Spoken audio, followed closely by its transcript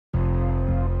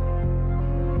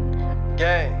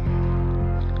Gang.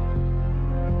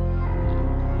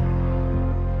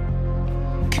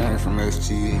 Came from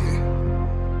STN.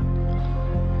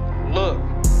 Look,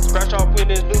 scratch off putting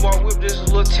this new ball whip, this is a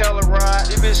little tailor ride.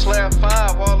 This bitch slap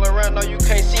 5 all around, no you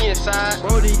can't see inside.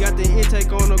 Brody got the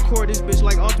intake on the court, this bitch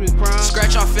like Optimus Prime.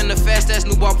 Scratch off in the fast ass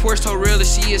new ball Porsche, told Rell to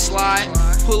see it slide.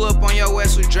 Pull up on your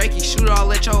ass with Drakey, shoot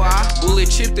all at your eye. Bullet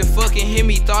chipped and fucking hit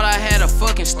me, thought I had a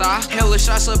fucking star. Hella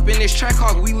shots up in this track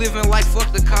hawk, we living like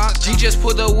fuck the cop. G just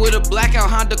pulled up with a blackout,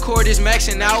 Honda Accord is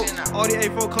maxing out. All the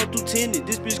A4 come through tinted,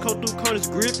 this bitch come through corners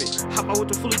gripping. Hop out with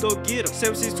the fully go get him.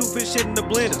 762 bitch shit in the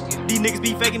blender. These niggas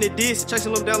be faking the diss,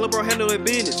 chasing them down, lil' bro handle their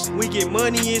business. We get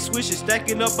money and switches,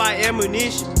 stacking up our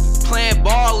ammunition. Playing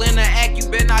ball in the act, you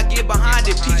better not get behind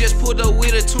it. P just pulled up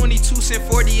with a 22 cent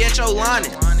 40 at your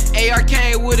lining. AR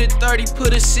came with a 30,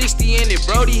 put a 60 in it.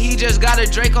 Brody, he just got a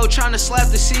Draco tryna slap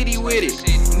the city with it.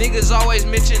 Niggas always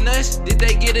mention us, did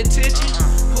they get attention?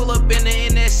 Pull up in the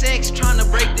NSX, tryna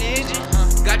break the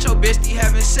engine. Got your bestie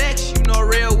having sex, you know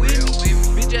Rell with me.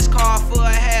 Bitch just called for a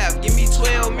half, give me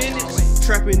 12 minutes.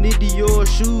 Trapping in Dior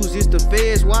shoes, it's the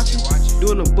feds watching.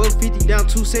 Doing a $150 down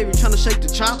 270, tryna shake the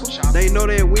chopper. They know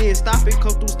that we ain't stopping,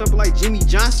 come through stumping like Jimmy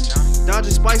Johnson.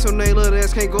 Dodging spikes on they little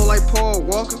ass, can't go like Paul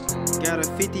Walker. Got a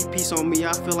 50 piece on me,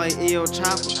 I feel like El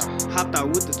Chopper. Hopped out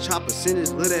with the chopper, sent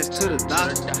his little ass to the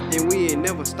doctor. And we ain't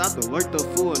never stopped to lurk up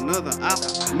for another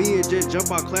option. Me and just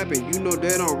jump out clapping, you know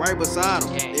that I'm right beside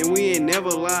him. And we ain't never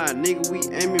lied, nigga, we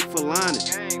aiming for lining.